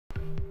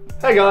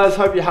Hey guys,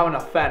 hope you're having a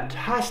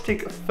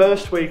fantastic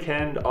first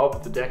weekend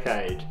of the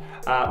decade.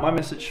 My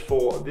message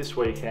for this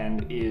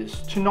weekend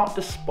is to not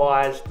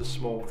despise the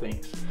small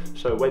things.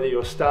 So whether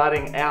you're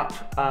starting out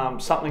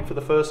something for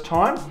the first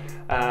time,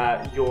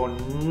 you're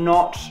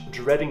not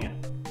dreading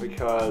it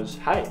because,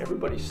 hey,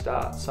 everybody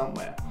starts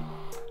somewhere.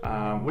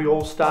 We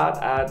all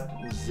start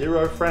at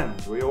 0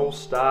 friends. We all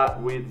start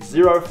with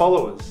 0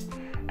 followers.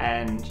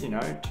 And, you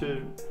know,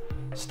 to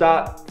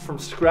start from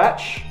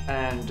scratch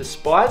and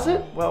despise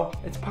it, well,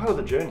 it's part of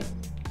the journey.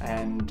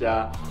 And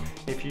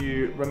if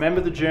you remember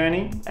the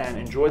journey and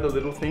enjoy the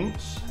little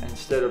things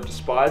instead of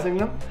despising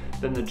them,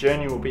 then the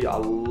journey will be a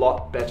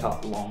lot better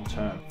long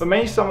term. For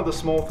me, some of the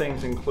small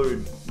things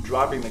include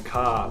driving the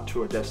car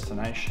to a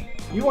destination.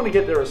 You want to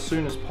get there as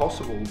soon as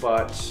possible,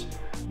 but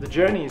the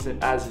journey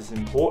isn't as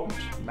important.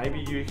 Maybe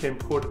you can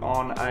put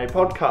on a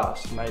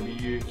podcast, maybe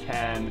you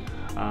can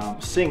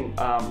sing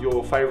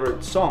your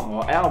favorite song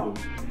or album,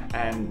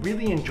 and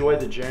really enjoy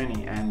the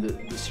journey and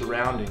the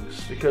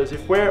surroundings. Because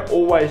if we're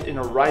always in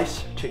a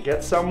race to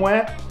get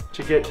somewhere,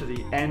 to get to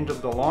the end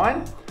of the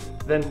line,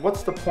 then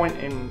what's the point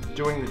in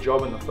doing the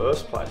job in the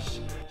first place?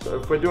 So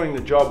if we're doing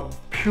the job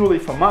purely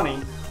for money,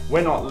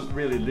 we're not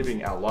really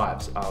living our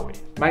lives, are we?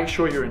 Make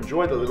sure you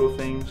enjoy the little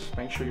things,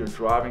 make sure you're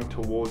driving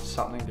towards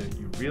something that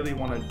you really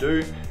want to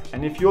do,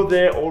 and if you're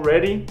there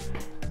already,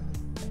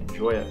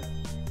 enjoy it.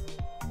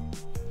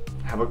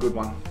 Have a good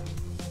one.